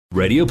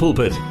Radio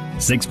Pulpit,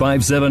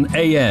 657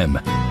 AM.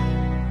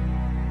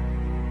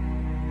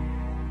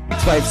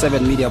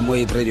 657 Medium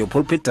Wave Radio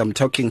Pulpit. I'm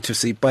talking to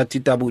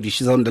Seipati Tabudi.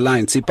 She's on the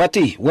line.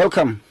 Seipati,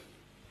 welcome.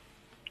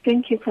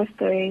 Thank you,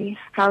 Pastor Ray.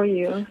 How are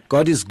you?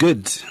 God is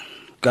good.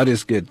 God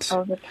is good.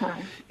 All the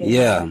time.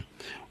 Yeah.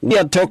 We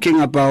are talking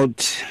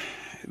about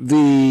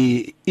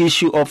the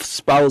issue of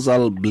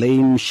spousal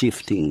blame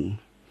shifting.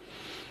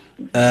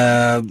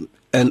 And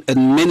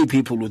many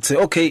people would say,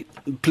 okay,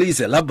 please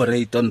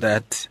elaborate on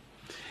that.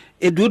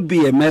 It would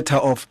be a matter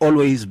of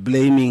always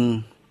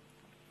blaming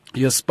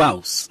your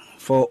spouse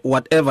for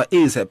whatever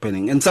is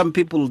happening. And some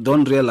people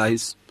don't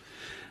realize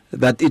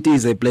that it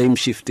is a blame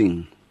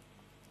shifting.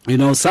 You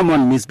know,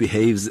 someone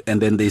misbehaves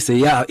and then they say,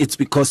 yeah, it's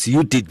because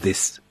you did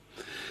this.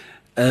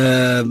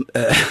 And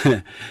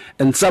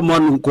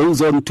someone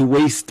goes on to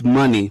waste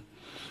money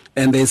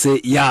and they say,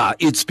 yeah,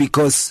 it's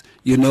because,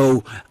 you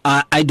know,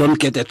 I don't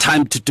get the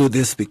time to do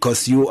this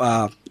because you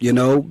are, you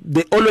know,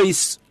 they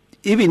always,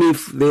 even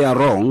if they are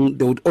wrong,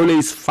 they would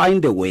always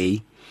find a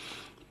way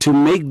to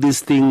make this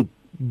thing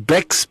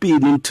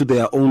backspin into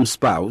their own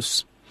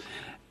spouse.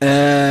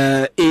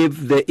 If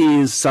there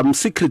is some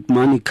secret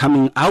money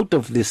coming out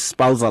of this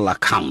spousal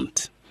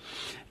account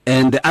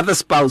and the other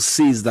spouse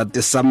sees that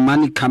there's some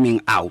money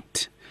coming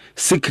out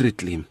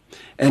secretly,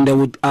 and they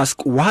would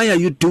ask, why are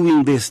you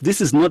doing this?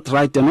 This is not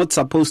right. You're not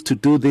supposed to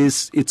do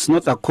this. It's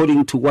not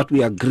according to what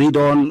we agreed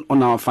on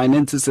our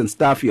finances and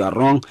stuff. You are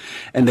wrong.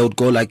 And they would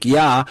go like,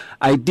 yeah,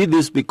 I did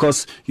this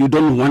because you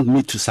don't want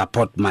me to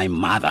support my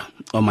mother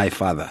or my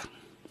father.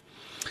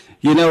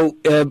 You know,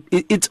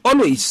 it's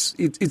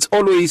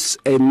always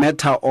a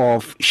matter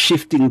of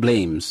shifting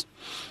blames.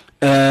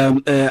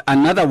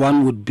 Another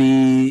one would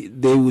be,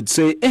 they would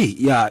say, hey,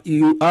 yeah,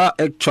 you are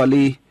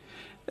actually...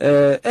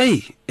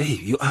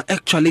 you are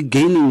actually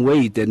gaining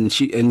weight, and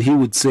he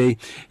would say,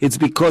 it's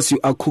because you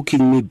are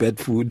cooking me bad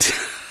food.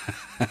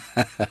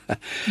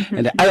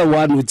 And the other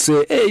one would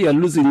say, hey, you're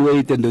losing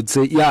weight, and they'd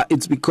say, yeah,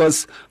 it's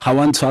because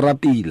hawan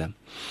tshwarapila.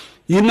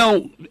 You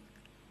know,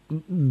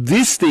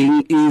 this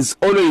thing is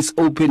always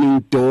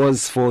opening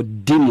doors for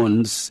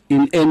demons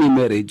in any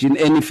marriage, in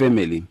any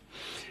family.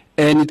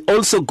 And it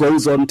also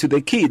goes on to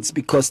the kids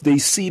because they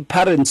see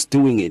parents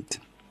doing it.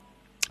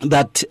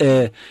 That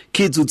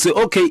kids would say,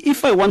 okay,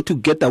 if I want to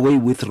get away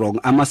with wrong,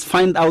 I must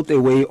find out a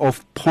way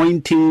of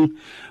pointing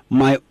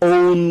my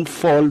own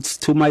faults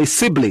to my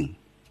sibling.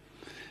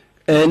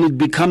 And it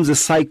becomes a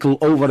cycle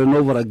over and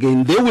over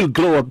again. They will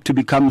grow up to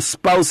become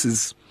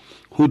spouses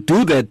who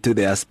do that to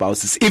their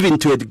spouses, even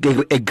to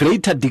a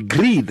greater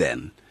degree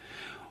then.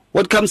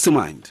 What comes to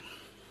mind?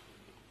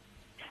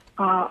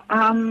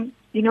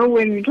 You know,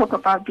 when we talk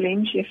about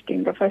blame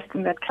shifting, the first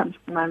thing that comes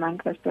to my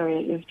mind, Pastor,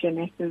 is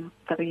Genesis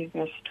 3,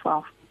 verse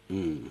 12.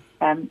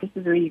 This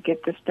is where you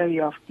get the story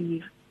of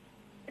Eve,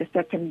 the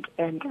serpent,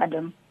 and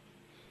Adam.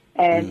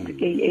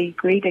 And a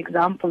great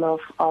example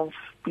of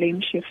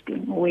blame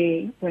shifting,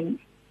 where when,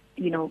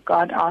 you know,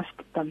 God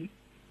asked them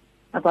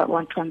about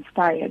what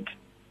transpired,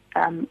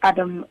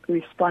 Adam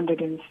responded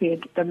and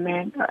said,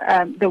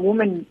 the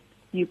woman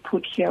you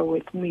put here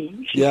with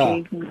me, she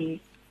gave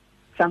me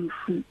some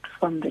fruit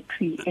from the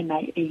tree, and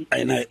I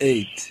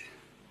ate.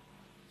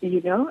 You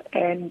know,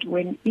 and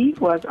when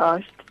Eve was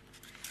asked,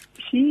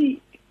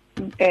 she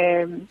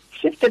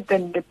shifted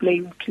then the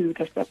blame to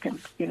the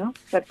serpent, you know,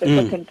 that the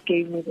serpent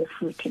gave me the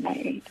fruit and I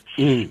ate.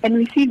 And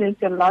we see this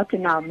a lot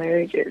in our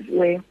marriages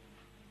where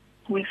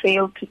we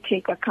fail to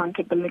take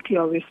accountability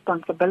or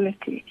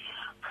responsibility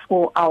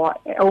for our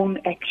own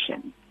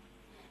actions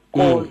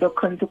or the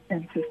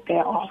consequences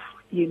thereof,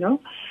 you know.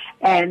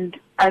 And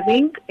I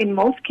think in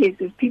most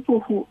cases,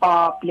 people who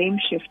are blame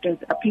shifters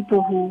are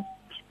people who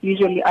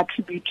usually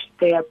attribute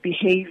their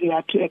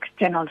behavior to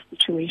external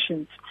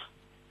situations,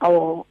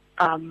 or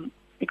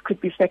it could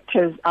be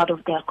factors out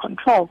of their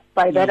control.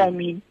 By that I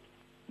mean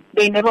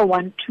they never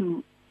want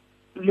to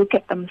look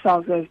at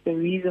themselves as the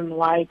reason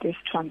why this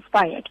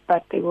transpired,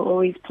 but they will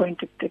always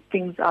point at the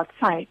things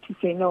outside to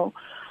say, no,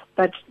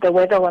 but the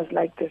weather was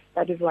like this,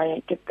 that is why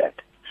I did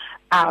that.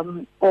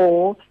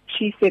 Or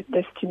she said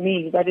this to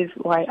me, that is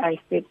why I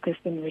said this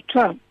in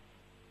return.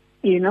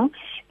 You know?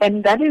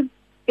 And that is,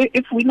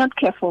 if we're not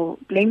careful,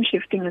 blame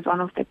shifting is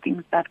one of the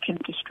things that can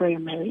destroy a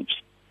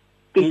marriage.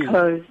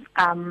 Because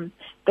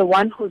the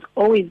one who's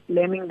always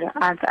blaming the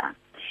other,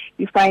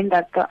 you find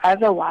that the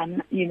other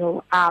one, you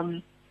know,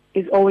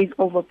 is always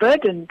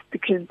overburdened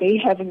because they're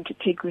having to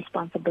take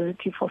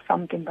responsibility for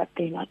something that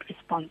they're not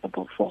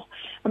responsible for.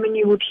 I mean,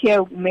 you would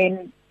hear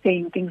men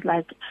saying things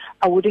like,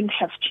 I wouldn't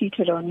have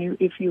cheated on you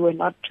if you were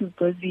not too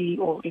busy,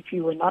 or if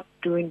you were not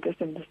doing this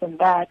and this and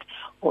that,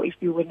 or if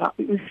you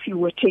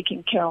were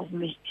taking care of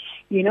me,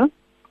 you know.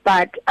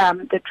 But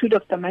the truth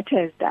of the matter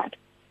is that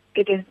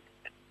it is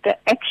the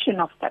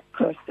action of that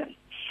person.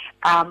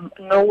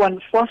 No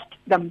one forced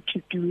them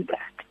to do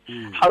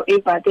that.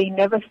 However, they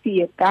never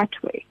see it that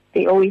way.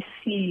 They always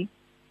see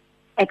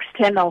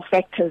external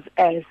factors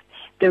as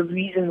the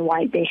reason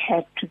why they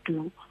had to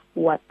do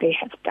what they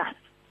have done.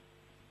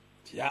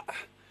 Yeah.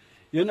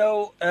 You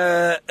know,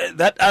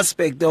 that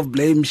aspect of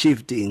blame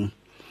shifting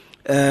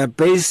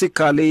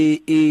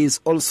basically is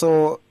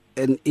also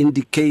an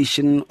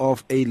indication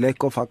of a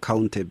lack of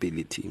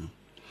accountability.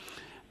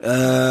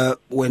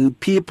 When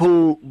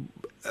people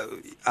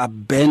are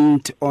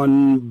bent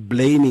on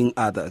blaming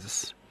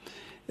others,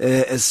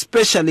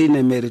 especially in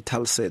a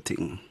marital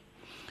setting,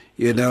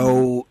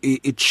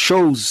 it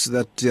shows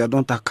that they are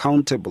not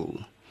accountable,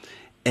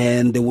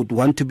 and they would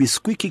want to be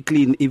squeaky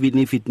clean, even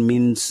if it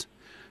means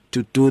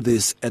to do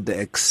this at the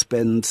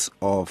expense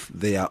of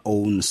their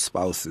own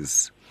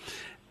spouses.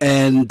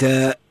 And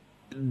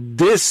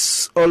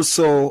this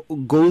also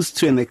goes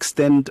to an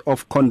extent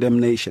of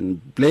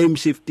condemnation. Blame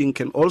shifting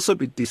can also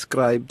be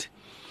described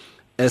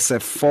as a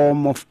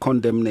form of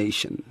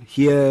condemnation.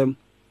 Here,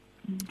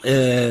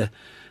 the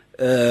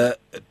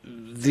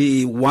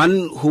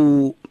one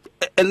who,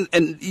 and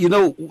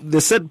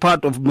the sad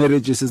part of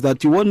marriages is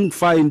that you won't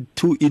find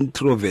two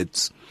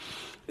introverts.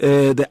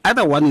 The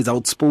other one is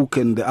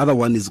outspoken, the other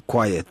one is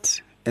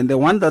quiet. And the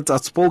one that's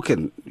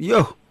outspoken,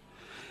 or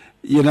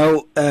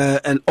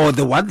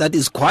the one that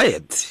is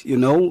quiet,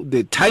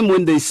 the time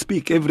when they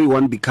speak,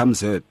 everyone becomes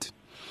hurt.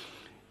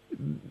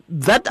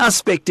 That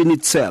aspect in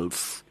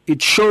itself,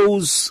 it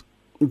shows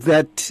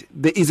that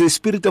there is a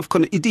spirit of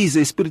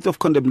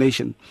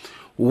condemnation.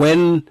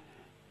 When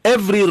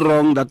every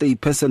wrong that a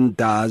person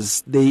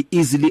does, they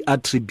easily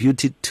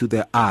attribute it to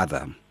the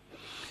other.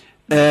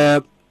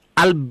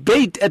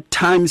 Albeit at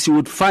times you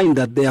would find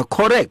that they are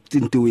correct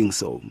in doing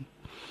so.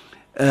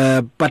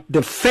 But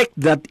the fact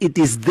that it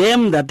is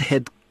them that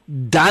had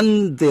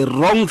done the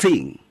wrong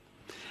thing,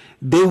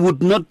 they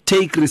would not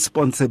take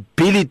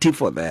responsibility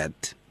for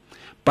that.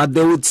 But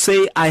they would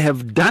say, I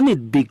have done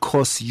it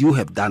because you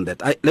have done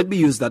that. Let me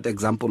use that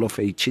example of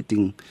a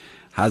cheating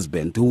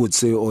husband who would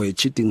say, or a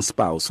cheating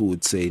spouse who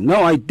would say,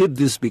 no, I did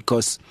this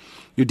because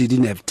you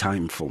didn't have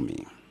time for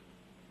me.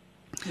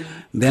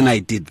 Then I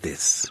did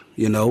this,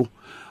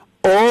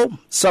 Or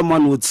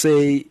someone would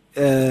say,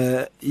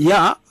 I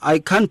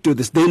can't do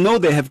this. They know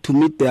they have to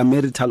meet their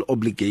marital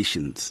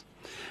obligations,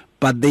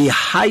 but they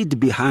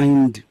hide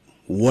behind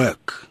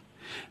work.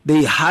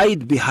 They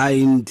hide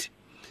behind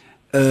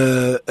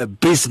a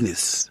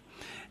business.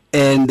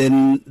 And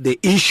then the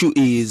issue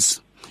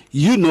is,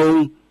 you're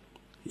not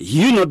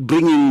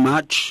bringing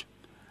much.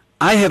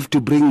 I have to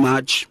bring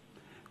much.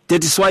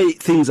 That is why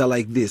things are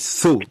like this.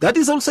 So that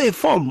is also a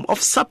form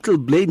of subtle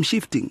blame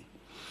shifting.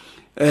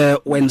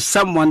 When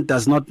someone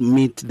does not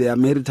meet their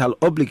marital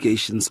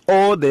obligations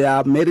or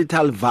their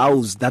marital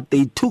vows that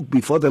they took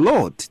before the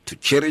Lord to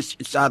cherish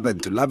each other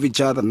and to love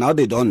each other. Now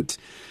they don't.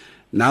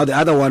 Now the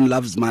other one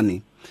loves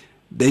money.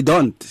 They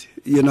don't,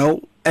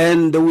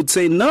 And they would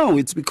say, no,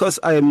 it's because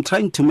I am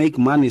trying to make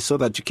money so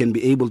that you can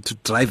be able to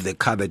drive the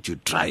car that you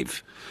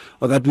drive,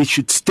 or that we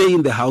should stay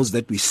in the house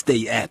that we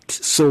stay at.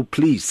 So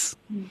please,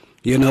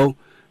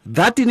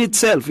 that in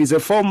itself is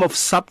a form of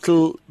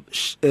subtle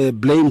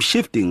blame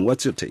shifting.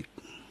 What's your take?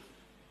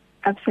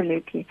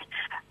 Absolutely.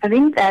 I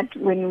think that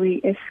when we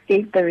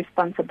escape the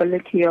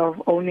responsibility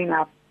of owning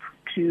up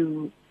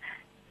to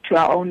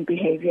our own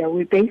behavior,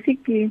 we're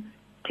basically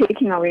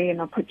taking away an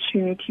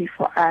opportunity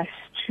for us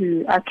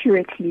to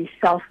accurately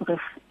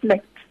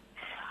self-reflect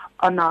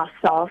on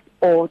ourselves,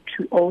 or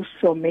to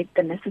also make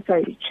the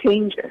necessary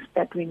changes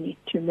that we need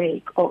to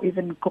make, or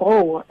even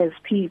grow as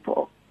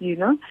people,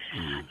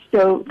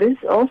 So this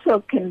also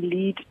can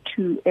lead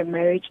to a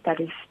marriage that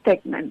is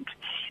stagnant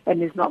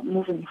and is not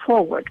moving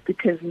forward,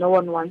 because no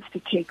one wants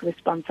to take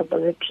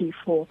responsibility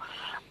for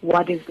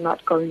what is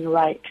not going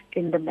right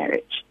in the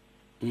marriage.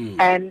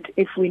 And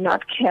if we're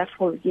not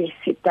careful, yes,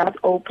 it does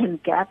open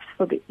gaps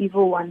for the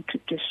evil one to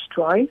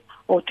destroy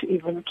or to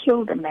even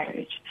kill the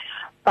marriage.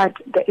 But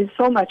there is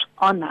so much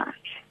honor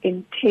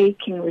in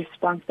taking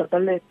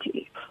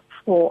responsibility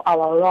for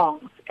our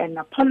wrongs and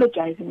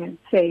apologizing and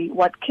say,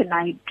 what can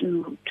I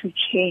do to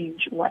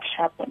change what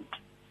happened?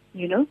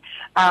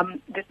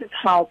 This is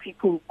how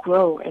people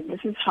grow, and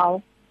this is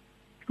how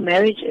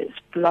marriages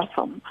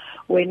blossom,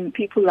 when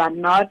people are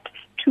not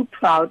too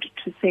proud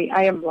to say,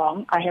 I am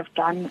wrong, I have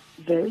done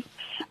this,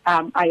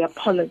 I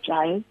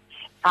apologize,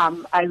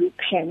 I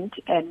repent,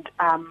 and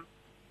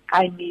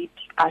I need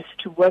us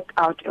to work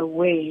out a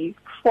way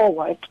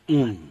forward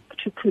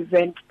to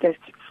prevent this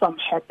from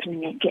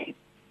happening again.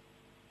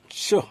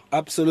 Sure,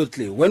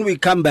 absolutely. When we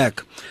come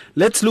back,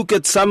 let's look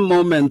at some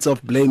moments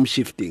of blame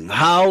shifting,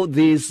 how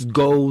this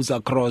goes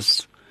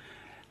across,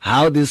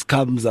 how this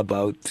comes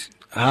about,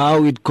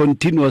 how it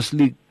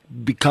continuously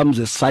becomes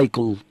a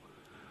cycle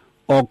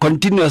or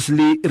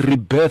continuously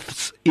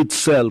rebirths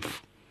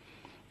itself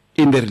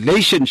in the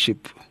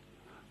relationship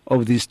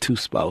of these two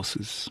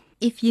spouses.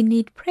 If you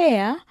need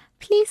prayer,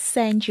 please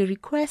send your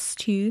request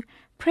to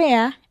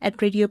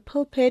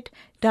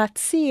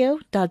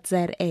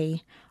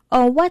prayer@radiopulpit.co.za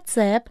or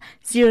WhatsApp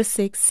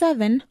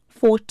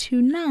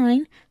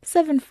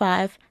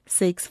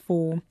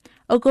 067-429-7564,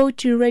 or go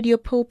to Radio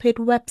Pulpit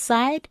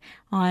website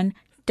on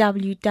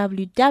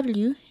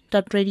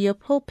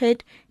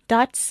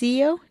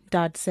www.radiopulpit.co.za.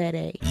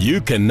 co.za.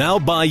 You can now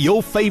buy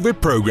your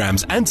favorite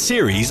programs and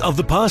series of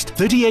the past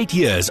 38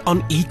 years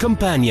on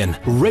eCompanion,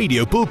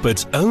 Radio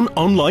Pulpit's own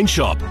online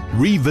shop.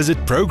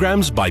 Revisit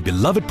programs by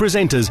beloved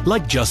presenters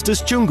like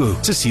Justice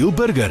Chungu, Cecile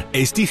Burger,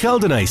 Esti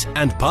Geldenhuys,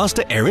 and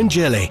Pastor Aaron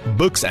Jelle.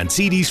 Books and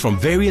CDs from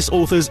various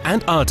authors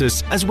and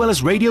artists, as well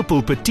as Radio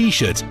Pulpit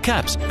t-shirts,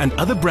 caps, and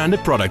other branded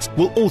products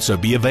will also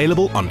be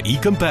available on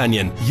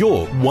eCompanion,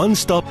 your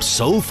one-stop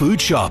soul food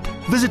shop.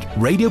 Visit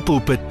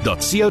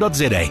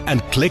radiopulpit.co.za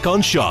and click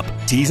on shop.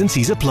 T's and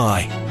C's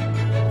apply.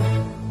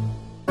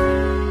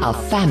 Our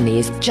family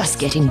is just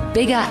getting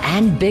bigger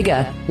and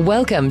bigger.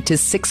 Welcome to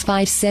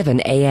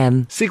 657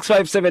 AM.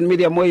 657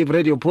 Medium Wave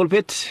Radio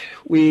Pulpit.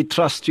 We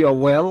trust you are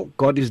well.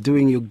 God is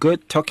doing you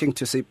good. Talking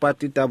to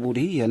Seipati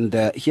Tabudi, and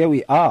here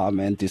we are,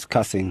 man,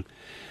 discussing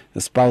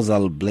the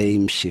spousal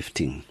blame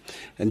shifting.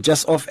 And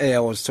just off air,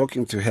 I was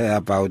talking to her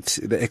about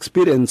the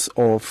experience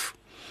of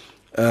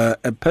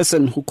a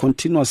person who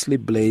continuously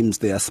blames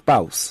their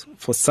spouse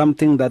for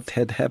something that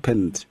had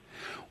happened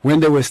when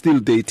they were still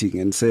dating,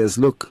 and says,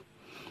 look,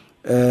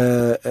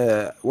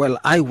 well,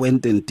 I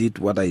went and did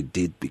what I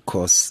did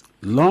because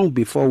long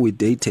before we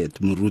dated,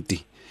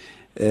 Muruti,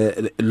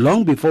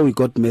 long before we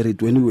got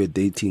married, when we were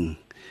dating,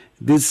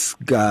 this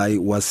guy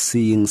was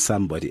seeing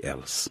somebody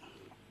else.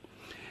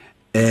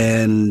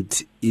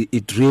 And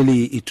it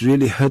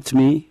really hurt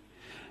me.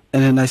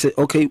 And then I said,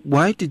 okay,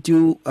 why did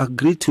you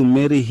agree to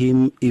marry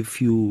him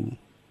if you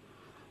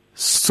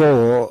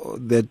saw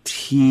that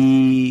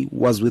he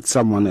was with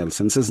someone else?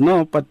 And says,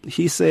 no, but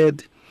he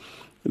said,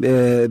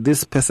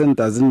 this person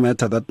doesn't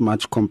matter that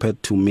much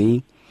compared to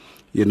me.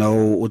 You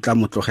know,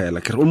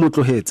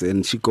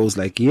 and she goes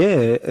like,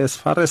 yeah, as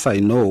far as I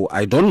know,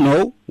 I don't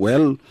know.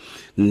 Well,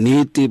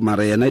 Niti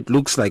Mariana, it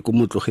looks like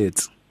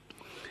umutlohets.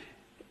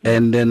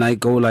 And then I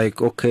go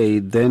like, okay,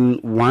 then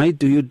why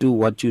do you do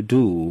what you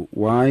do?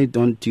 Why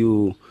don't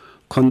you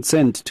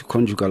consent to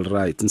conjugal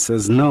rights? And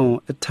says,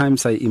 no, at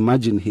times I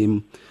imagine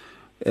him,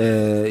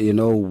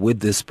 with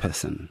this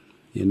person,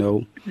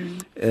 and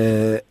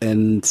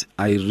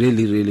I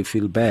really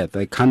feel bad.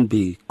 I can't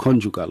be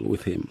conjugal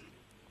with him.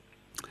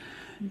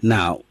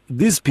 Now,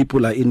 these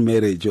people are in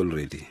marriage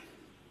already,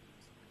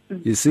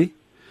 you see?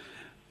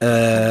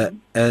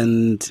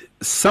 And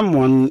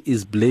someone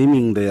is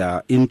blaming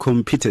their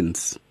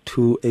incompetence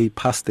to a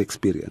past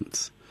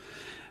experience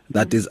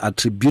that is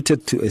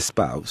attributed to a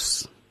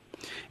spouse,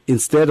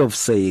 instead of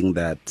saying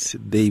that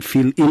they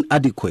feel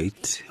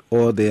inadequate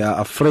or they are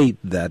afraid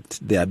that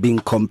they are being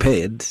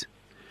compared,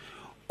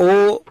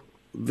 or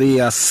they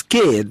are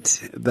scared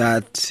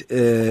that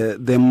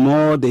the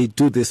more they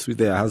do this with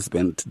their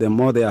husband, the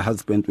more their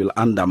husband will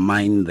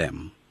undermine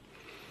them.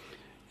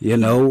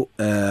 In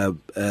a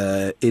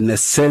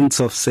sense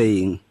of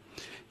saying,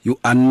 you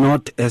are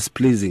not as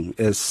pleasing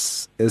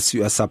as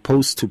you are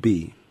supposed to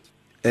be.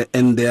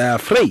 And they are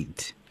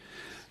afraid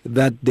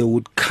that they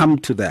would come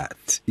to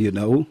that,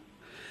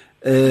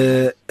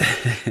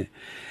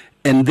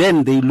 and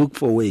then they look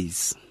for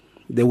ways.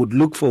 They would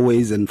look for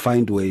ways and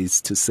find ways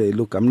to say,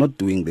 look, I'm not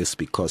doing this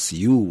because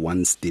you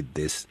once did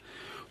this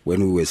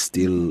when we were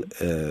still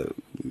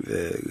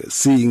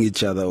seeing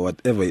each other,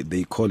 whatever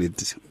they call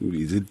it,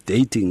 is it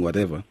dating,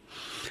 whatever.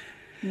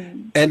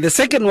 And the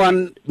second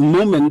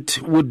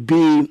moment would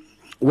be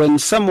when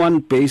someone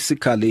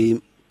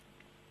basically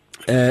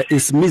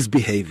is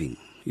misbehaving.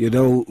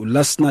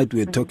 Last night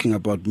we were talking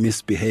about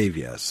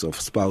misbehaviors of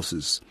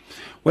spouses.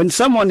 When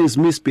someone is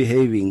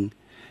misbehaving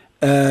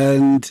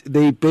and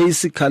they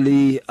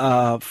basically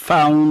are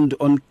found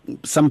on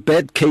some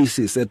bad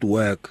cases at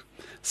work,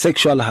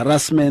 sexual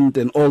harassment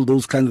and all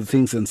those kinds of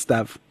things and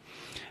stuff.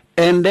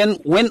 And then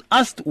when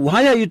asked,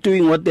 why are you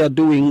doing what they are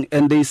doing?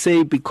 And they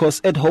say,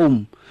 because at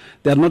home,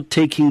 they are not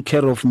taking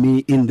care of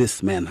me in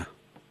this manner.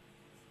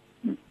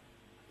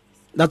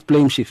 That's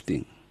blame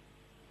shifting.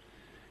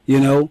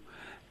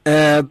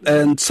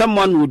 And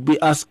someone would be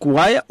asked,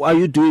 why are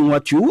you doing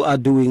what you are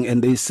doing?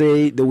 And they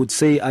would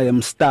say, I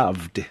am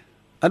starved.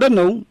 I don't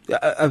know.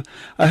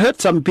 I heard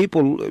some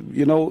people,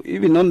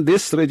 even on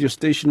this radio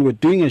station, we're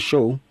doing a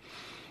show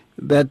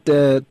that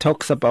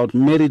talks about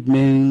married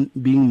men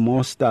being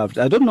more starved.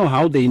 I don't know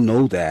how they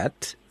know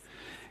that.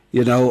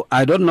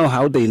 I don't know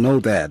how they know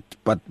that,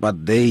 but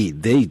they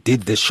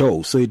did the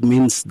show. So it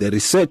means the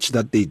research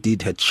that they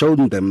did had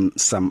shown them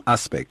some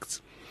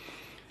aspects.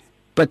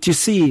 But you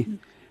see,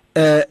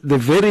 the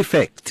very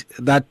fact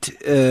that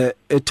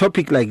a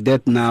topic like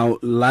that now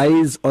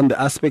lies on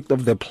the aspect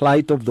of the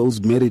plight of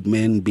those married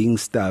men being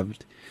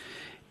starved,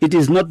 it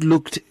is not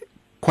looked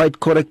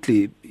quite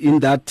correctly, in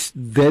that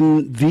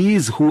then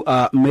these who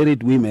are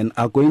married women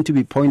are going to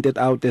be pointed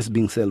out as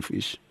being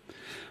selfish.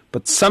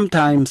 But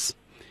sometimes,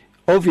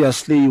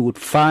 obviously, you would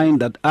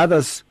find that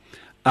others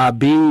are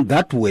being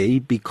that way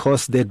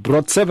because they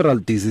brought several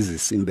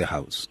diseases in the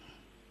house.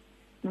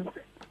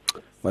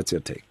 What's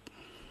your take?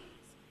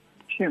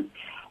 Sure.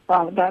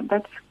 Well,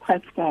 that's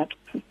quite sad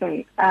to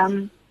say.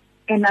 And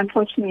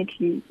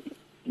unfortunately,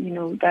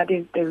 that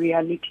is the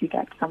reality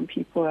that some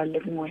people are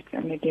living with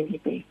on a daily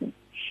basis.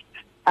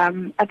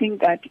 I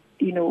think that,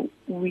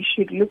 we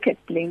should look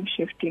at blame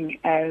shifting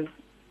as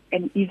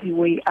an easy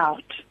way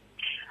out.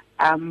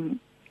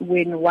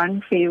 When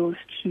one fails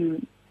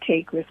to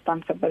take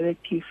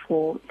responsibility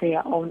for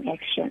their own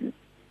actions,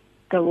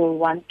 they will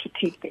want to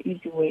take the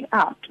easy way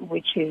out,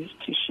 which is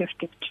to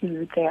shift it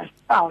to their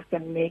spouse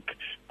and make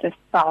the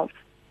spouse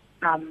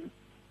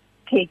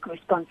take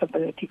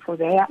responsibility for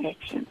their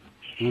actions.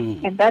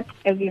 And that,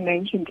 as you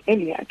mentioned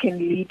earlier, can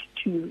lead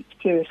to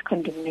serious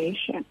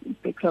condemnation,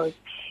 because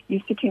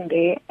you're sitting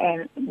there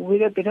and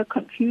with a bit of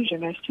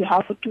confusion as to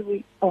how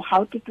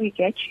did we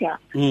get here?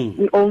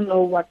 We all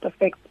know what the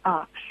facts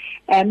are.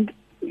 And,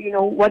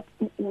 what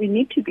we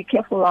need to be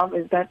careful of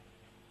is that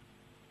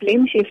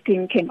blame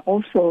shifting can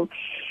also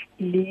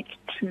lead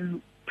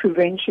to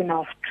prevention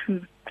of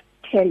truth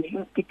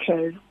telling,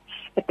 because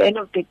at the end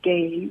of the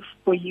day,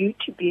 for you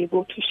to be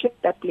able to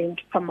shift that blame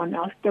to someone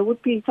else, there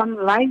would be some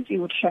lies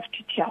you would have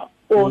to tell,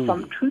 or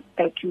some truth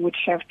that you would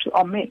have to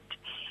omit,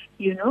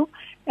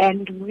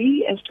 And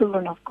we as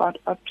children of God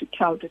ought to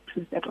tell the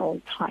truth at all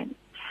times.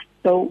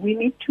 So we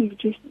need to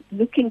just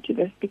look into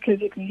this,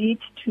 because it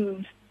leads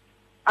to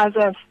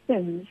other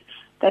sins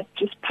that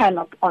just pile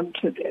up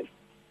onto this.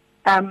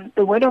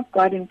 The word of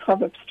God in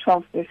Proverbs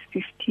 12, verse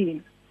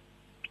 15,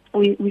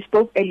 we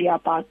spoke earlier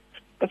about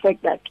the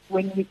fact that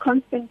when we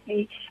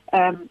constantly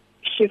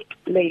shift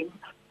blame,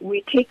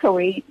 we take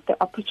away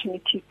the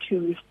opportunity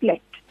to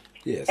reflect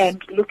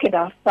and look at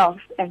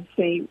ourselves and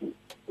say,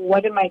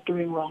 what am I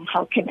doing wrong?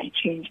 How can I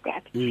change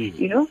that?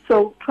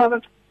 So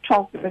Proverbs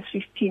 12, verse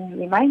 15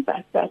 reminds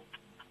us that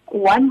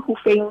one who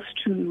fails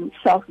to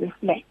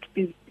self-reflect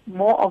is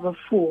more of a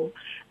fool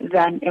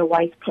than a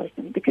wise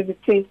person, because it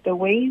says the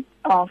ways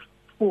of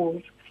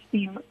fools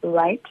seem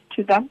right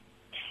to them,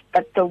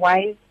 but the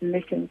wise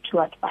listen to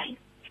advice.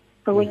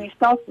 So when you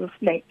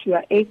self-reflect, you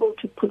are able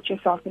to put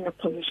yourself in a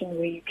position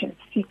where you can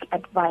seek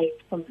advice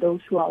from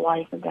those who are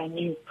wiser than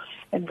you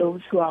and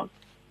those who are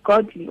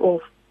godly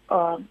or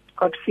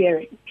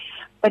God-fearing.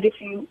 But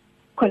if you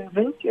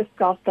convince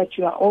yourself that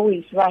you are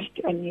always right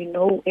and you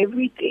know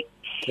everything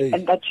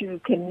and that you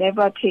can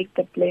never take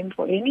the blame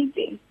for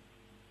anything,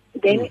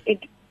 then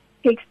it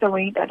takes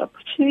away that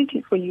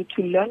opportunity for you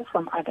to learn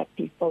from other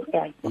people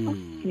as well,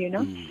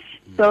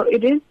 So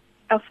it is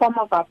a form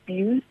of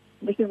abuse.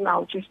 This is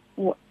now just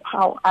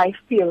how I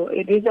feel.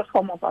 It is a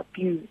form of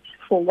abuse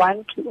for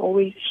one to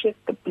always shift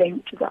the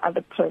blame to the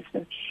other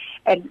person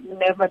and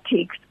never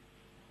takes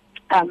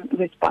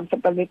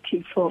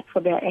responsibility for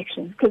their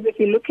actions. Because if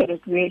you look at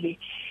it really,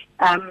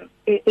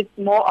 it's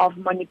more of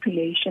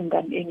manipulation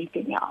than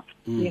anything else,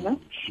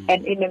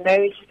 And in a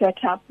marriage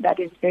setup, that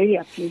is very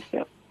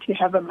abusive, to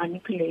have a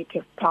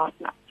manipulative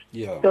partner.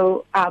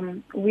 So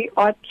we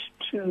ought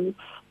to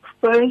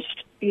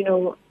first,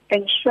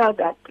 ensure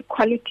that the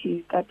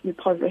qualities that we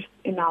possess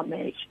in our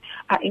marriage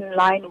are in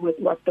line with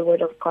what the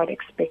Word of God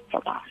expects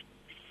of us,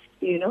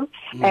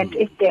 And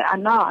if they are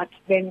not,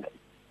 then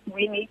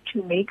we need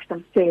to make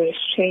some serious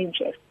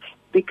changes,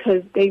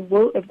 because they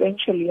will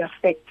eventually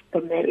affect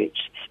the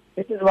marriage.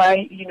 This is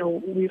why,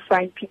 we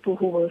find people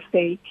who will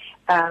say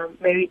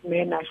married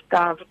men are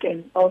starved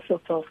and all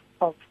sorts of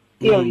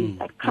theories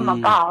that come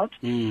about.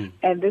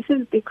 And this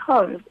is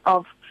because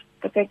of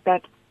the fact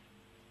that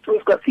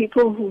we've got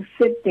people who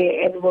sit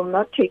there and will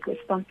not take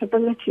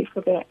responsibility for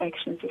their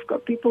actions. We've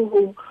got people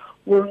who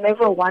will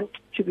never want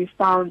to be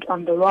found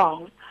on the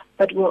wrong,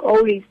 but will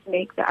always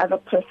make the other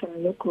person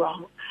look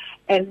wrong.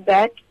 And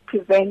that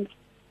prevents,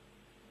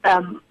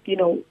 an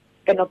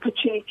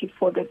opportunity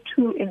for the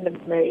two in the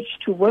marriage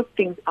to work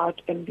things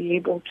out and be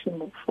able to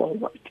move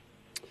forward.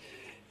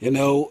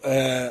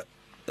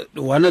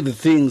 One of the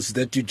things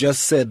that you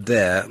just said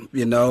there,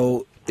 in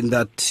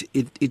that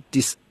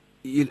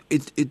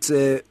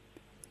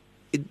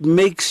it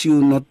makes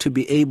you not to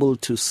be able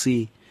to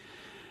see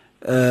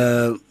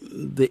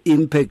the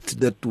impact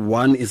that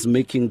one is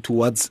making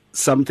towards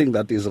something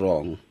that is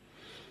wrong,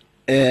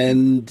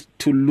 and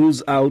to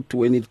lose out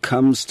when it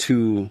comes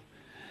to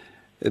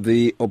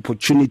the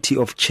opportunity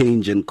of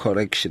change and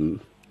correction,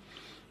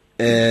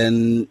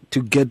 and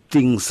to get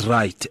things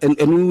right. And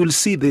we will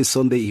see this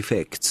on the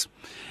effects.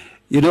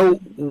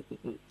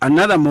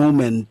 Another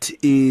moment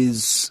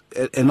is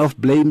enough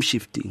blame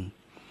shifting.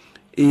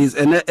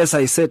 And as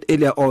I said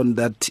earlier on,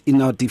 that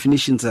in our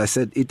definitions, I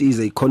said it is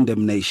a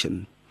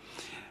condemnation.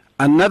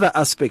 Another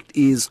aspect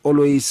is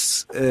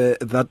always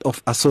that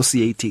of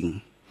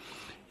associating.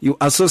 You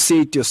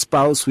associate your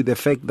spouse with the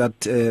fact that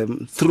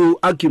through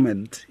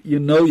argument,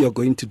 you're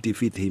going to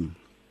defeat him.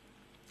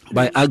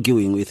 By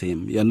arguing with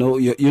him, you're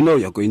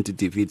going to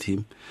defeat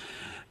him.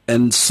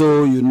 And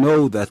so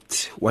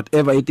that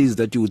whatever it is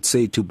that you would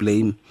say to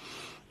blame,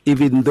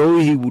 even though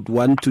he would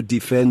want to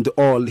defend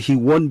all, he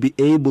won't be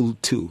able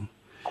to,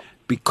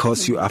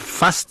 because you are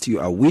fast, you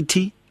are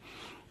witty,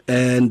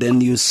 and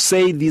then you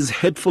say these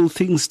hurtful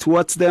things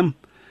towards them,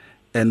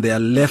 and they are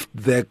left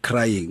there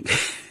crying.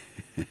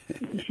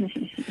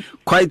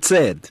 Quite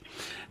sad.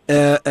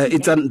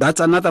 That's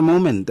another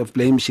moment of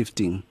blame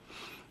shifting.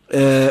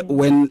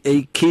 When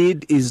a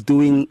kid is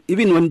doing,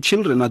 even when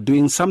children are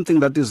doing something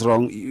that is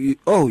wrong,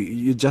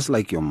 you're just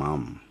like your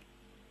mom.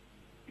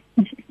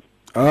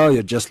 Oh,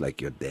 you're just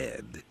like your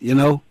dad.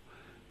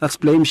 That's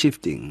blame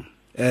shifting.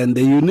 And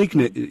the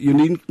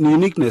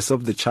uniqueness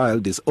of the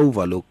child is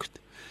overlooked.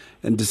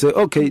 And to say,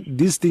 okay,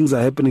 these things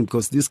are happening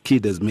because this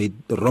kid has made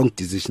the wrong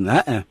decision.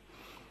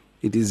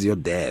 It is your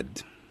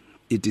dad.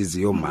 It is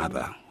your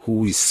mother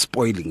who is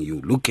spoiling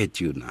you. Look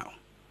at you now.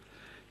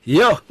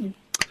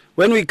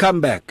 When we come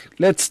back,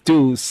 let's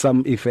do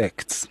some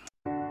effects.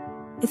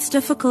 It's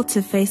difficult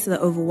to face the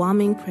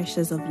overwhelming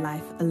pressures of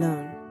life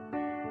alone.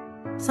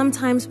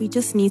 Sometimes we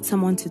just need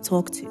someone to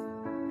talk to,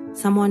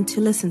 someone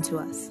to listen to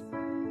us.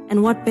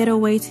 And what better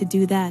way to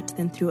do that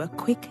than through a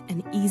quick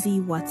and easy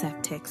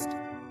WhatsApp text?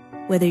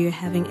 Whether you're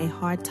having a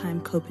hard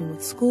time coping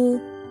with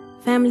school,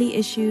 family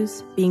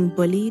issues, being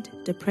bullied,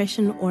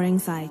 depression, or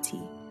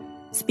anxiety,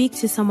 speak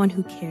to someone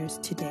who cares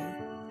today.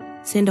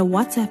 Send a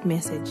WhatsApp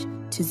message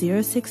to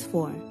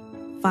 064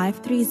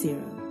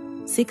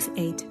 530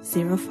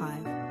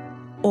 6805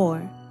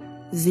 or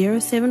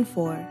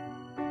 074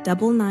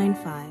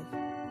 995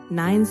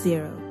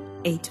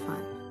 9085.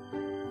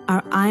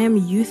 Our I Am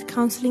Youth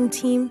Counseling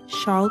team,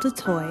 Charles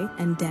DeToy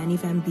and Danny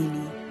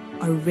Vambili,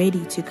 are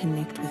ready to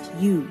connect with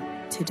you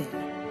today.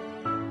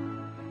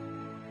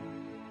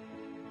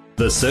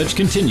 The search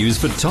continues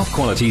for top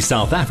quality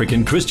South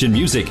African Christian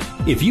music.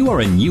 If you are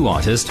a new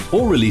artist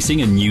or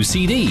releasing a new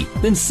CD,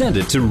 then send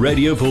it to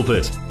Radio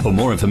Pulpit. For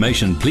more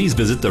information, please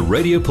visit the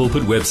Radio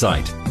Pulpit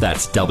website.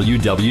 That's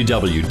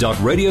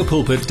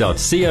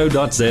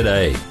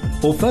www.radiopulpit.co.za.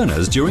 Or phone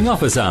us during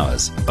office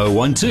hours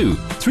 012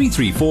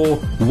 334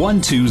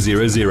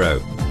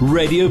 1200.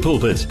 Radio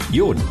Pulpit,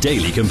 your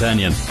daily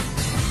companion.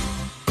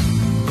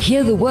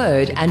 Hear the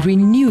word and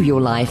renew your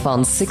life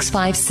on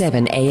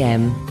 657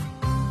 AM.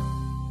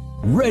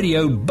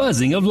 Radio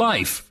buzzing of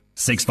life.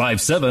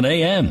 657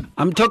 AM.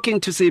 I'm talking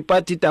to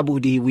Seipati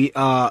Tabudi. We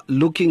are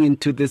looking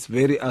into this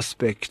very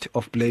aspect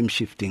of blame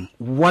shifting.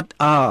 What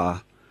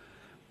are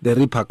the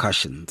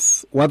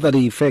repercussions? What are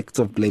the effects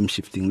of blame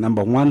shifting?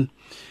 Number one,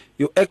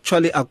 you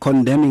actually are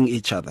condemning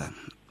each other.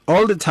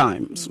 All the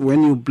times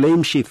when you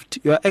blame shift,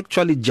 you are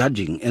actually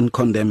judging and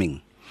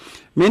condemning.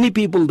 Many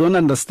people don't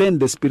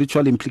understand the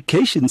spiritual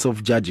implications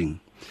of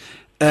judging.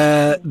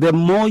 The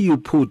more you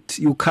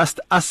cast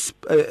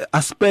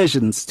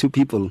aspersions to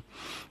people,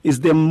 is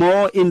the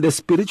more in the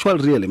spiritual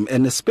realm,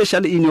 and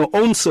especially in your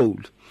own soul,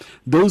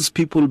 those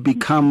people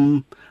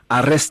become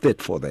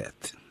arrested for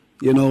that.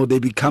 They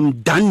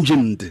become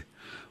dungeoned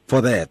for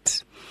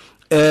that.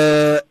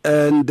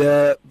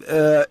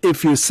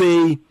 If you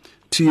say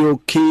to your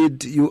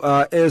kid, you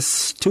are as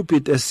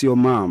stupid as your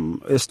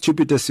mom, as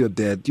stupid as your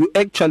dad, you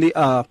actually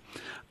are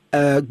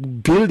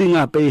building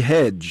up a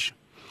hedge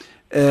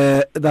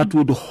that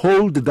would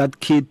hold that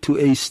kid to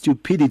a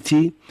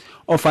stupidity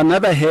of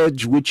another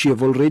hedge which you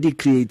have already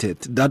created,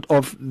 that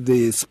of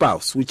the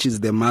spouse, which is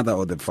the mother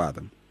or the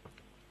father.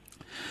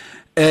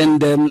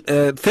 And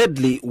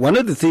thirdly, one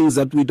of the things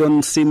that we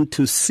don't seem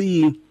to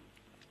see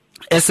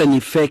as an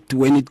effect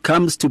when it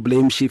comes to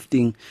blame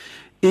shifting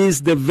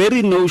is the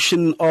very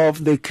notion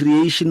of the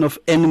creation of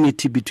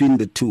enmity between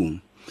the two.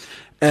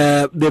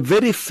 The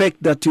very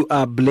fact that you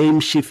are blame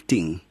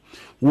shifting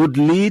would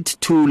lead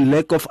to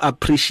lack of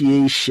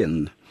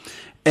appreciation.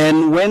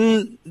 And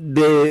when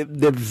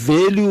the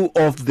value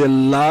of the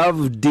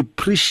love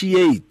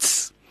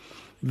depreciates,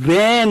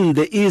 then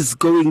there is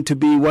going to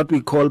be what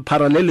we call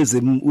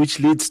parallelism, which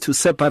leads to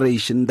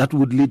separation that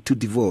would lead to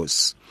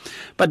divorce.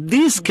 But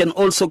this can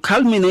also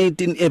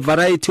culminate in a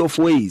variety of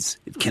ways.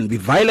 It can be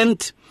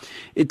violent,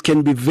 it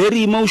can be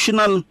very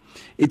emotional,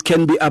 it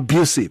can be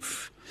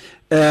abusive.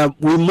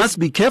 We must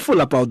be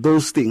careful about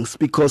those things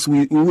because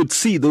we would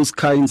see those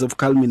kinds of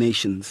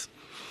culminations.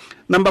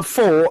 Number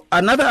 4,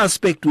 another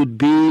aspect would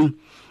be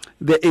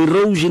the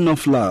erosion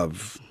of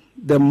love.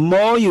 The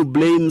more you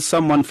blame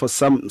someone for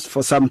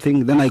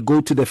something, then I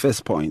go to the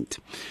first point.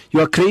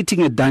 You are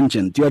creating a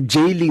dungeon. You are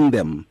jailing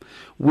them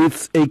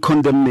with a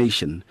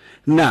condemnation.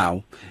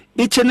 Now,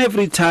 each and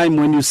every time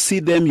when you see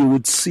them, you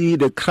would see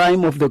the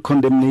crime of the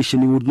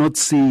condemnation. You would not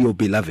see your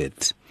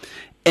beloved.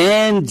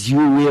 And you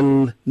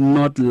will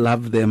not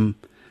love them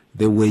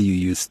the way you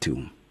used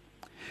to.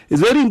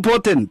 It's very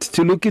important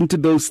to look into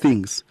those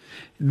things.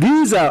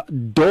 These are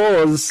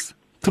doors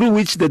through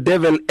which the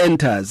devil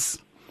enters.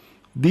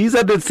 These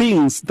are the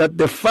things that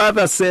the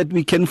Father said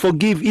we can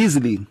forgive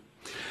easily.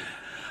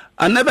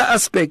 Another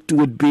aspect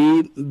would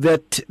be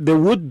that there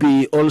would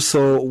be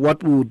also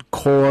what we would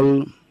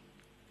call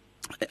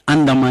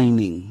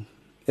undermining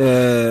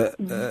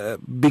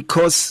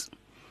because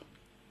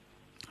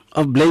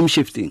of blame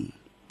shifting.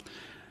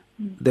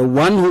 The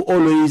one who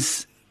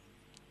always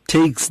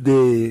takes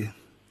the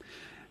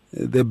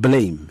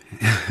blame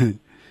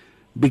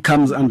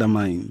becomes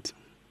undermined.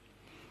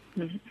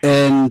 Mm-hmm.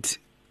 And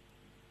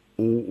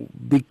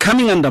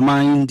becoming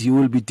undermined, you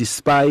will be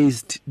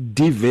despised,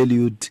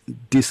 devalued,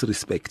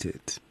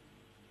 disrespected.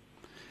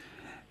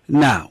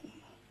 Now,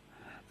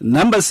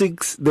 number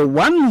 6, the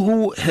one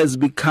who has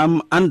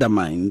become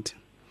undermined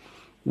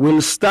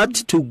will start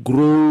to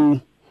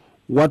grow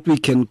what we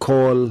can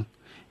call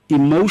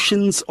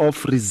emotions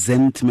of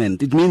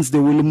resentment. It means they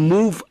will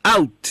move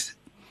out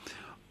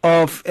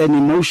of an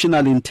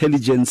emotional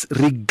intelligence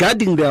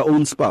regarding their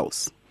own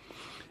spouse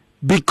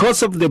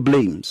because of the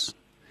blames.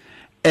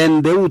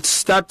 And they would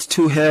start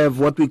to have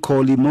what we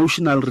call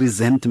emotional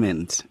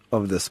resentment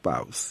of the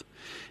spouse.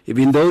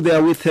 Even though they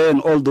are with her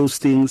and all those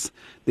things,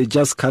 they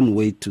just can't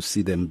wait to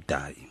see them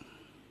die.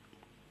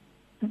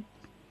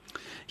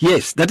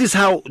 Yes, that is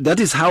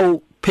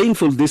how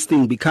painful this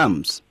thing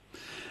becomes.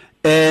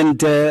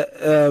 And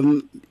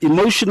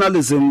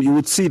emotionalism, you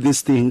would see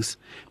these things.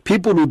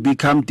 People would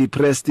become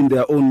depressed in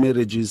their own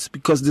marriages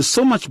because there's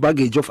so much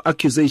baggage of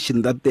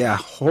accusation that they are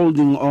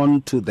holding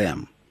on to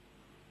them.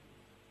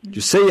 You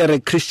say you're a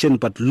Christian,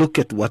 but look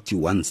at what you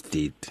once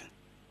did.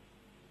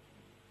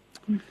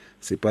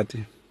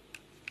 Seipati,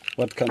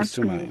 what comes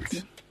to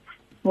mind?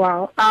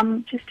 Well,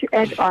 just to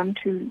add on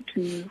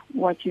to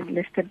what you've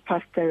listed,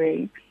 Pastor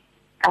Ray,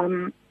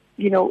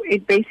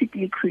 it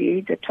basically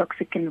creates a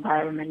toxic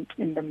environment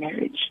in the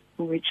marriage,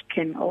 which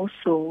can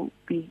also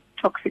be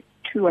toxic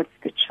towards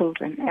the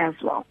children as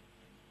well.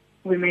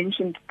 We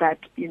mentioned that,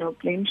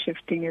 blame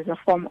shifting is a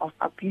form of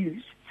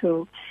abuse.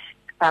 So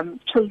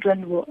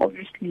children will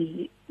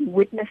obviously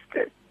witness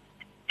this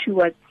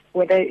towards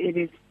whether it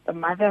is the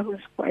mother who's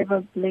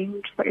forever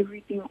blamed for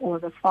everything or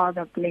the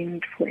father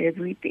blamed for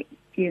everything,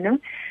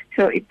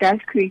 So it does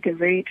create a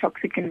very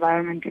toxic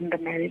environment in the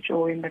marriage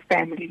or in the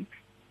family.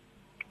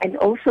 And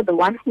also the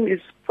one who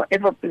is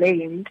forever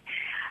blamed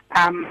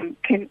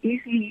can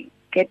easily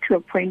get to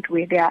a point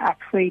where they are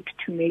afraid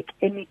to make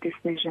any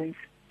decisions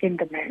in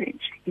the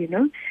marriage,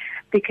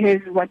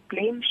 because what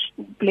blame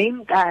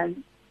does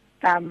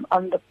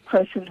on the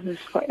person who's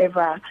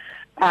forever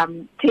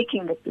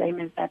taking the blame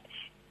is that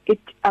it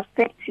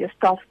affects your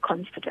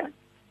self-confidence.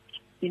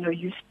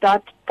 You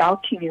start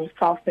doubting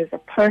yourself as a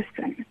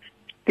person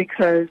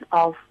because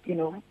of,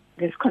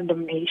 this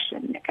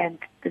condemnation and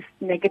this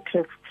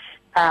negative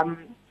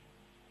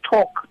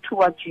talk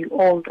towards you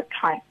all the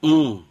time.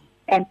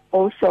 And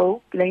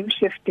also, blame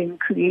shifting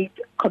creates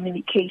a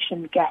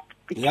communication gap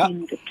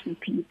between the two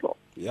people.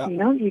 Yeah.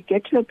 You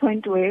get to a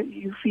point where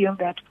you feel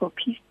that for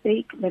peace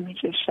sake, let me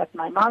just shut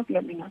my mouth,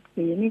 let me not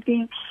say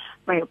anything.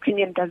 My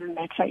opinion doesn't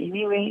matter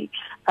anyway.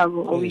 I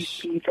will always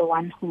be the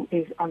one who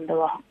is on the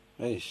wrong.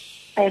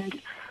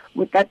 And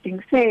with that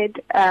being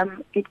said,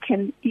 it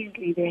can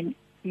easily then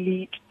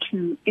lead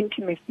to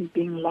intimacy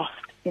being lost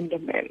in the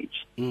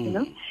marriage.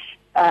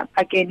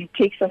 Again, it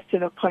takes us to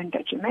the point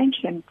that you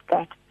mentioned,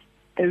 that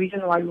the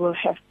reason why we'll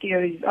have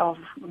theories of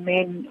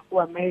men who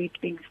are married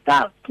being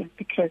starved is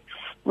because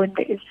when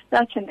there is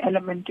such an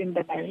element in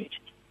the marriage,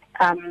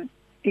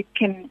 it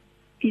can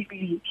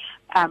easily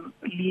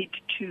lead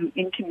to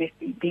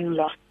intimacy being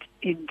lost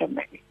in the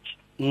marriage.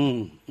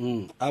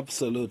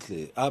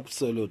 Absolutely.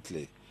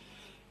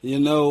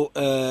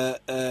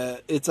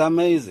 It's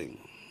amazing.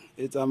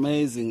 It's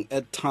amazing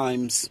at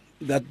times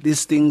that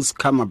these things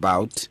come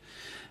about.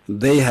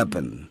 They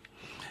happen.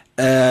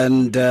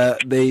 And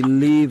they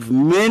leave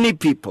many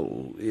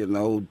people,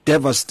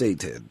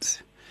 devastated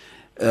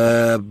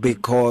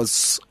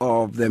because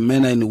of the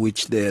manner in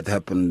which they had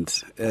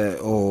happened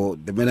or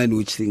the manner in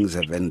which things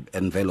have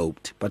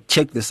enveloped. But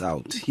check this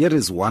out. Here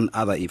is one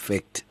other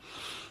effect,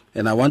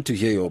 and I want to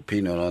hear your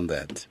opinion on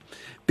that.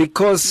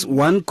 Because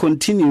one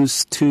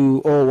continues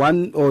to,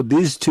 or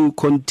these two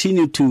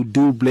continue to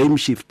do blame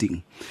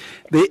shifting,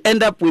 they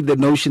end up with the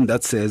notion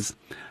that says,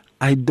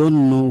 I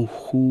don't know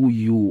who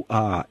you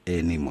are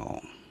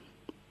anymore.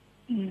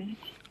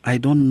 I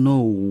don't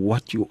know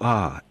what you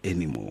are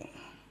anymore.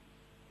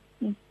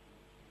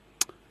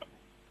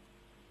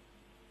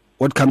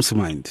 What comes to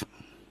mind?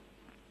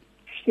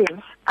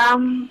 Sure.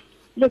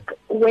 Look,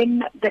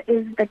 when there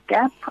is the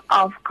gap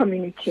of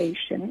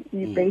communication,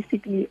 you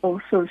basically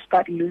also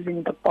start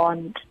losing the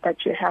bond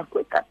that you have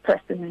with that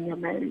person in your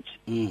marriage.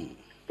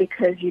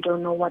 Because you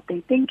don't know what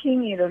they're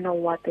thinking, you don't know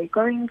what they're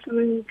going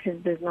through,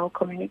 because there's no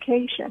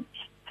communication.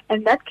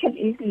 And that can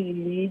easily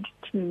lead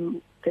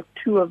to the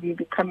two of you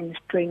becoming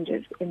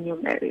strangers in your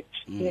marriage,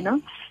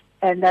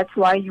 And that's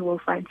why you will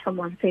find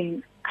someone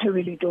saying, I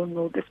really don't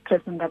know this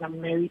person that I'm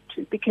married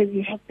to, because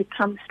you have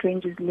become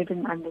strangers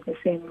living under the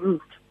same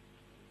roof.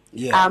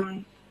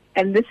 And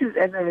this is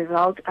as a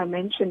result, I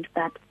mentioned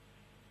that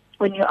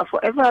when you are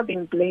forever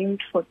being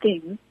blamed for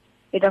things,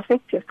 it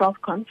affects your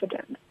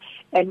self-confidence.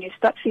 And you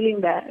start feeling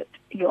that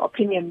your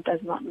opinion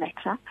does not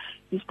matter.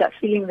 You start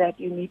feeling that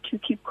you need to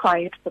keep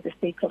quiet for the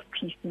sake of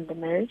peace in the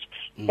marriage.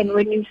 And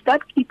when you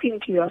start keeping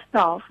to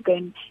yourself,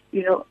 then,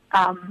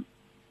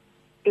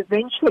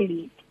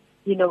 eventually,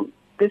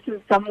 this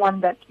is someone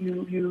that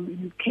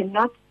you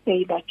cannot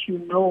say that you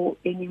know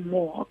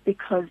anymore,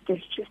 because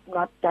there's just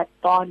not that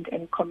bond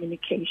and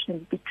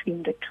communication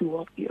between the two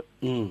of you.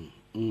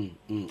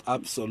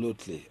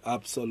 Absolutely.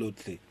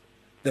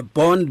 The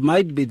bond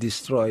might be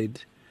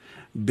destroyed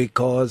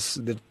because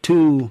the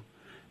two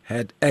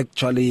had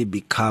actually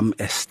become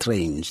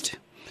estranged.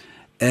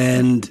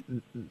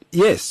 And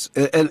yes,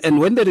 and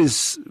when there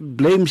is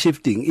blame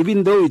shifting,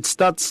 even though it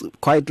starts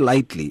quite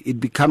lightly,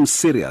 it becomes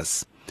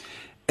serious.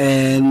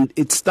 And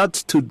it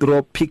starts to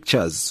draw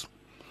pictures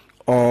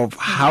of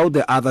how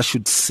the other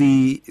should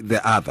see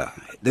the other.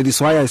 That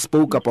is why I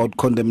spoke about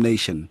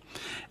condemnation.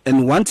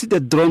 And once it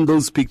had drawn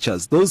those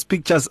pictures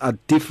are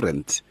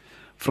different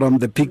from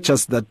the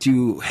pictures that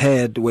you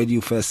had when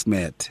you first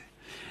met.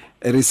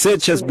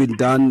 Research has been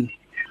done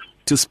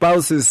to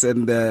spouses,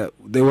 and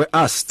they were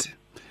asked,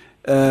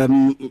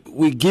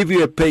 we give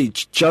you a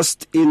page,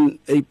 just in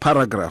a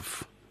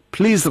paragraph.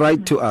 Please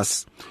write to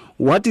us.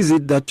 What is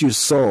it that you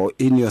saw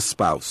in your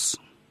spouse?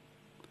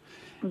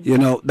 You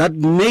know, that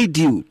made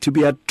you to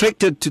be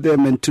attracted to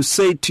them and to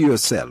say to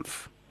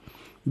yourself,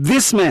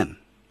 this man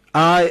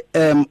I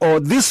am, or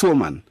this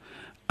woman,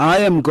 I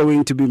am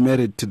going to be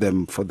married to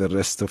them for the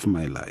rest of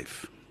my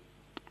life.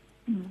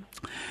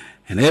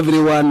 And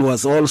everyone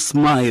was all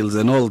smiles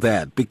and all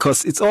that,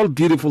 because it's all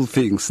beautiful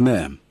things.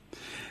 Nah?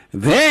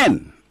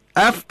 Then,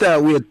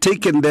 after we had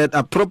taken that,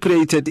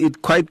 appropriated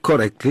it quite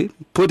correctly,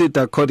 put it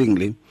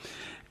accordingly,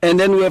 and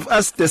then we have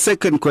asked the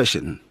second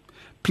question.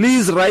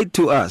 Please write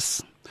to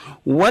us,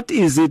 what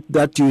is it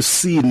that you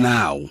see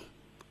now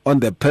on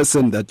the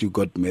person that you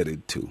got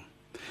married to?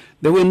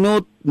 There were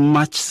not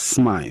much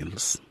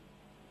smiles,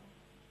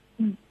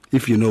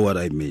 if you know what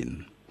I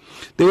mean.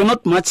 There were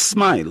not much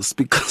smiles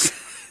because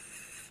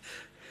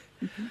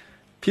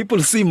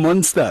people see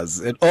monsters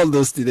and all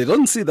those things. They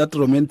don't see that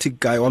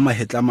romantic guy, we've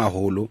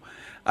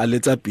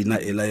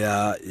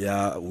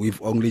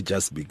only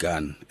just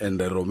begun and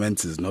the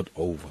romance is not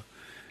over.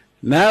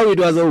 Now it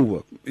was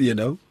over, you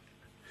know.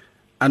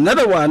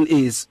 Another one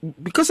is,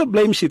 because of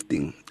blame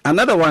shifting,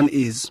 another one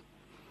is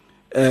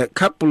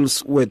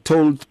couples were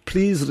told,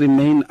 please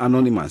remain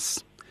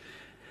anonymous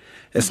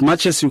as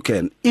much as you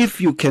can.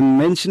 If you can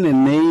mention a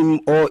name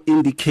or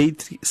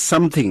indicate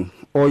something,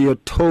 or your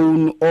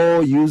tone,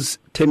 or use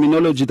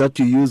terminology that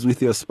you use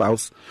with your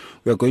spouse,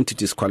 we are going to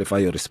disqualify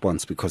your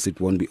response because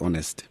it won't be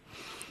honest.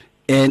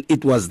 And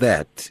it was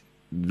that.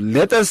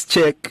 Let us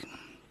check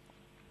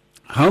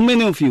how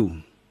many of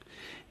you,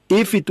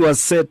 if it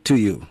was said to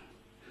you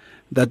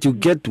that you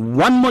get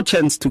one more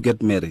chance to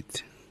get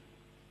married,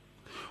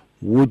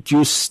 would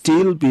you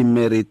still be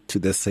married to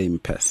the same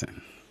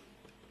person?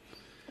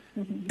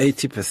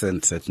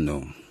 80% said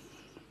no.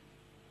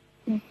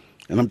 And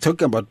I'm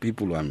talking about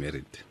people who are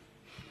married.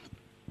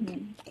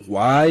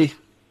 Why?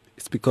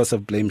 It's because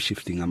of blame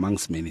shifting,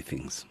 amongst many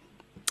things.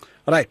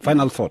 All right,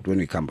 final thought when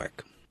we come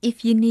back.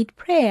 If you need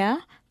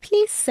prayer,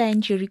 please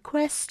send your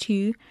request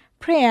to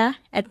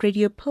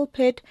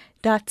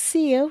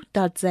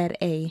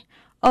prayer@radiopulpit.co.za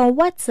or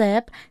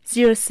WhatsApp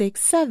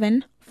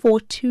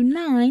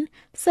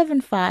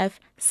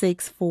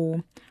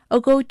 067-429-7564,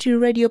 or go to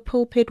Radio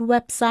Pulpit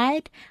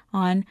website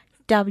on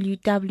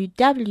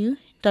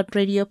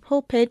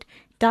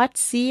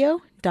www.radiopulpit.co.za.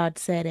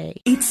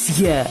 It's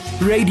here.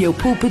 Radio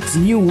Pulpit's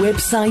new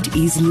website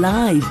is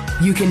live.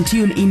 You can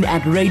tune in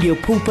at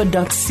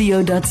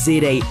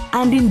radiopulpit.co.za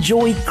and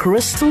enjoy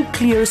crystal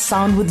clear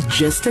sound with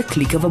just a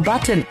click of a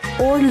button,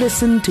 or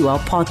listen to our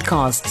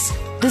podcasts.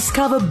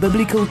 Discover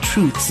biblical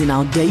truths in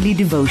our daily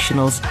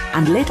devotionals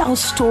and let our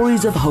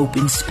stories of hope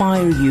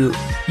inspire you.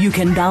 You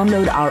can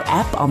download our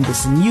app on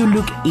this new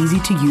look,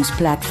 easy-to-use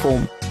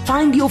platform.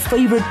 Find your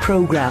favorite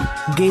program,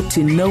 get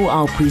to know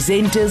our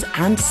presenters,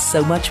 and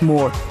so much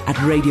more at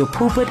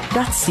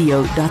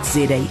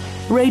radiopulpit.co.za.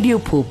 Radio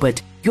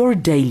Pulpit, your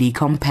daily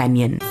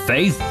companion.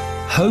 Faith,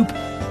 hope,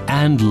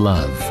 and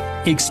love.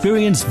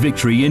 Experience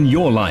victory in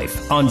your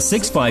life on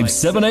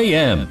 657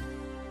 AM.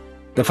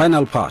 The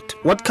final part.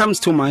 What comes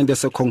to mind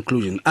as a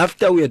conclusion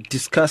after we have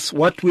discussed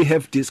what we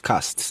have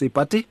discussed?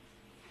 Seipati?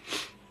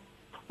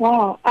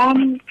 Wow.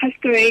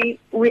 Pastor Ray,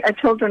 we are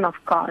children of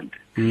God.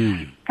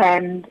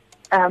 And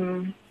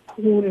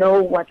who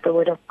know what the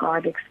Word of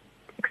God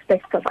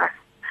expects of us.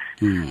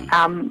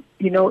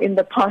 You know, in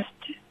the past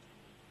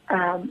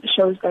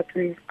shows that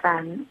we've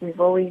done, we've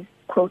always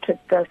quoted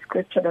the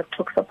scripture that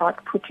talks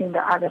about putting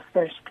the other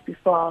first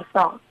before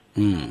ourselves.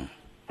 And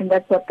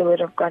that's what the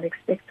Word of God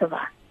expects of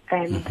us.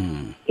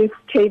 And if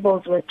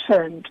tables were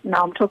turned,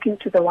 now I'm talking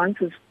to the ones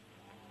who's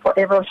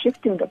forever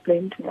shifting the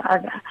blame to the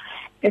other.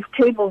 If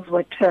tables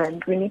were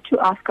turned, we need to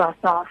ask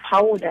ourselves,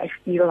 how would I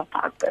feel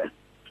about this?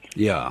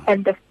 Yeah.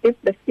 And if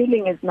the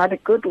feeling is not a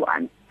good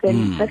one,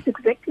 then that's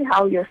exactly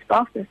how your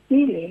spouse is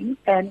feeling,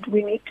 and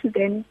we need to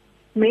then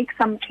make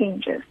some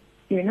changes,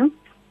 you know.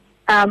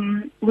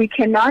 We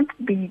cannot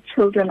be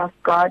children of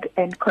God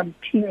and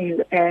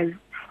continue as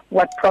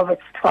what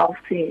Proverbs 12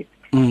 says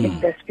in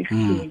verse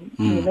 15,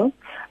 you know.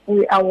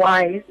 We are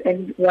wise,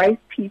 and wise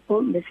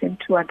people listen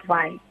to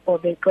advice, or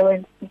they go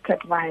and seek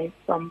advice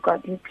from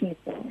godly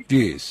people.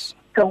 Yes.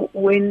 So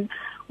when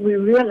we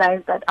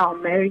realize that our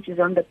marriage is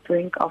on the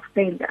brink of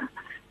failure,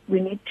 we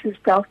need to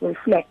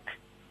self-reflect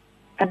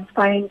and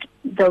find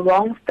the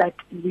wrongs that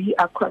we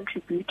are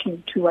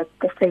contributing towards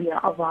the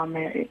failure of our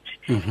marriage.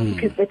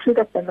 Because the truth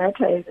of the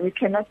matter is we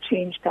cannot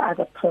change the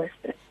other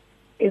person.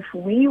 if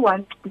we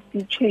want to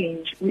see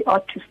change, we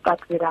ought to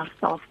start with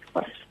ourselves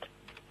first.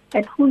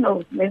 And who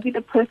knows, maybe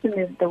the person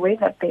is the way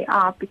that they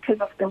are because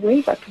of the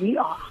way that we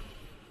are,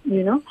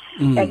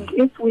 And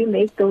if we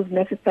make those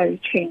necessary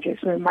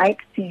changes, we might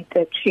see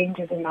the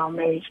changes in our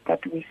marriage that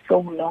we're so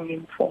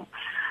longing for.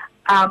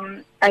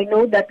 I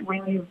know that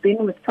when you've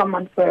been with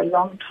someone for a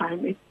long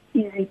time, it's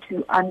easy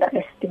to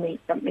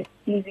underestimate them. It's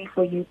easy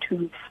for you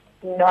to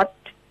not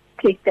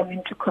take them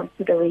into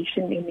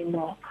consideration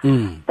anymore.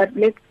 But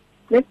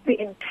let's be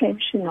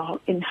intentional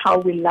in how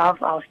we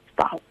love our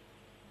spouse.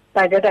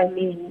 By that I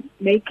mean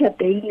make a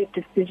daily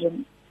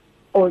decision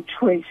or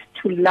choice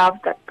to love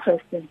that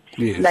person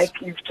like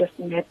you've just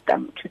met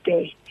them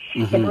today.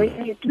 And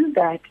when you do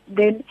that,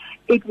 then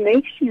it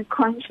makes you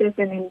conscious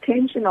and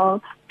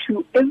intentional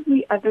to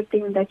every other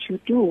thing that you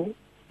do,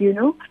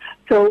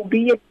 So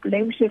be it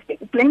blame shifting.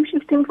 Blame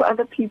shifting for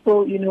other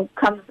people,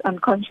 comes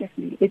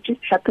unconsciously. It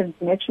just happens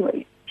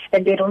naturally.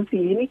 And they don't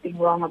see anything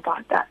wrong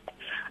about that.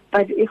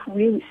 But if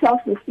we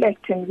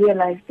self-reflect and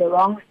realize the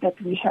wrongs that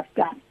we have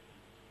done,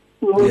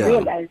 we will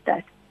realize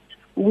that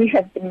we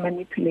have been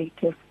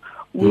manipulative.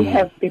 We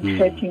have been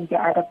hurting the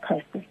other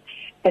person.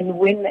 And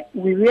when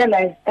we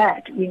realize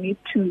that, we need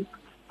to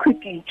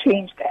quickly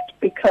change that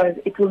because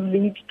it will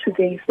lead to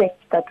the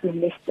effects that we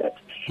listed.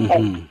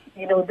 And,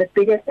 the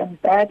biggest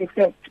and bad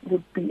effect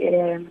would be,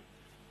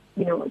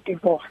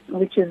 divorce,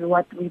 which is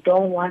what we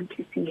don't want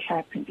to see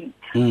happening.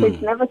 So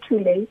it's never too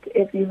late.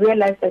 If you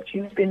realize that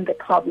you've been the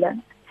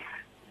problem,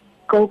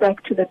 go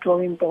back to the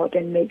drawing board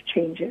and make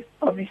changes.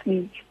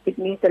 Obviously, it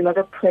needs a lot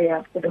of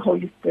prayer for the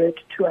Holy Spirit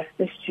to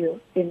assist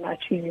you in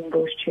achieving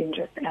those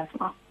changes as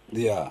well.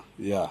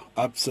 Yeah,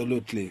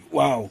 absolutely.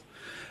 Wow.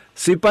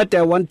 Seipati,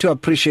 I want to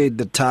appreciate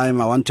the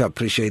time. I want to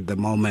appreciate the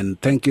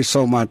moment. Thank you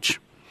so much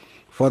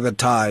for the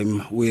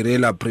time. We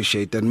really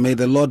appreciate it. And may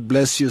the Lord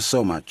bless you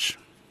so much.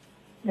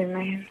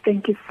 Amen.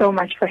 Thank you so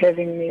much for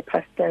having me,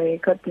 Pastor Ray.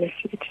 God bless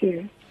you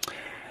too.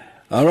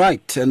 All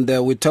right. And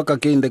we talk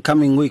again the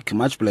coming week.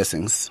 Much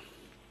blessings.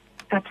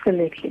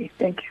 Absolutely.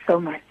 Thank you so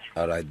much.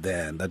 All right,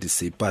 then. That is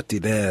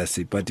Seipati there.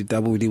 Seipati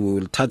Tabudi. We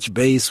will touch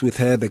base with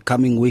her the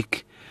coming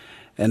week.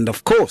 And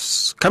of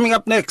course, coming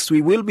up next,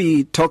 we will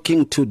be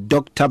talking to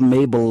Dr.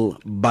 Mabel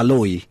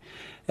Baloyi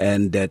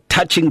and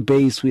touching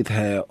base with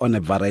her on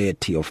a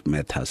variety of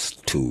matters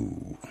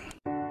too.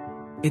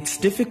 It's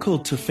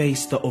difficult to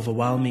face the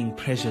overwhelming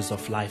pressures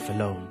of life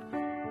alone.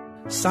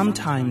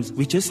 Sometimes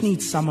we just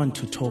need someone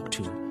to talk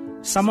to,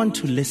 someone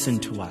to listen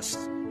to us.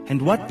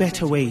 And what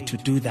better way to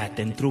do that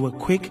than through a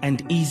quick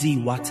and easy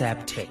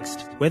WhatsApp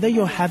text? Whether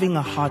you're having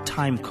a hard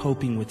time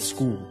coping with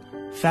school,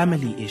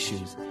 family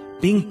issues,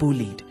 being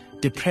bullied,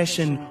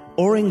 depression,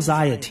 or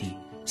anxiety,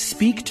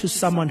 speak to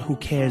someone who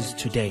cares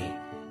today.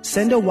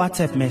 Send a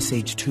WhatsApp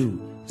message to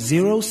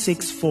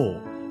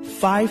 064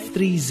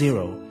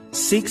 530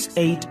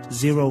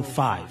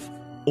 6805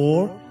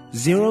 or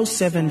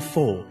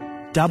 074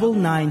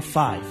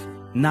 995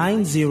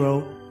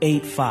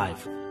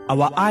 9085.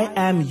 Our I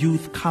Am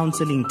Youth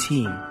Counseling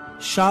team,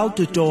 Charles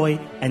Dudoy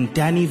and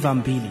Danny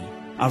Vambili,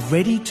 are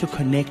ready to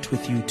connect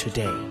with you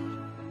today.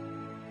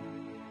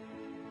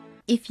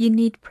 If you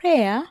need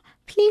prayer,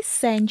 please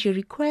send your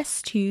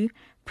request to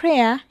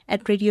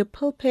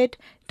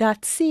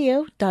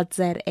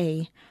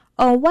prayer@radiopulpit.co.za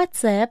or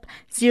WhatsApp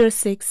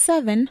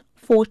 067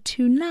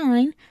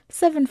 429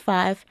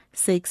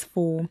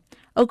 7564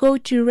 or go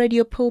to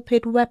Radio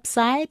Pulpit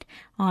website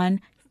on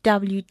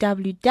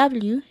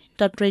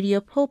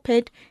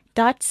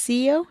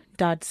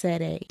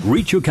www.radiopulpit.co.za.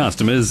 Reach your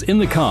customers in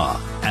the car,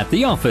 at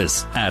the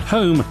office, at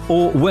home,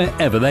 or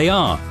wherever they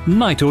are,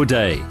 night or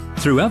day.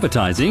 Through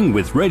advertising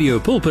with Radio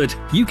Pulpit,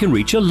 you can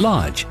reach a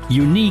large,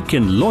 unique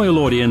and loyal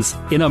audience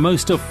in a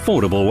most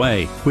affordable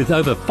way. With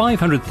over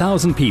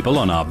 500,000 people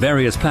on our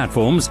various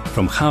platforms,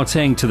 from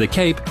Gauteng to the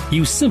Cape,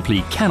 you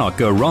simply cannot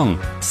go wrong.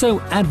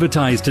 So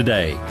advertise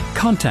today.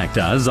 Contact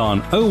us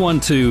on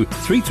 012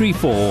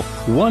 334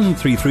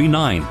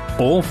 1339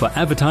 or for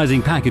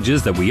advertising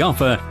packages that we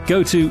offer,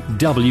 go to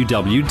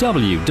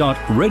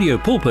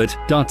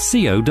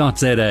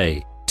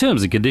www.radiopulpit.co.za.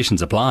 Terms and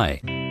conditions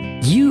apply.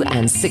 You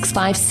and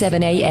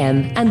 657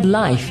 AM and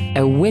life,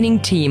 a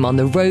winning team on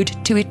the road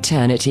to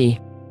eternity.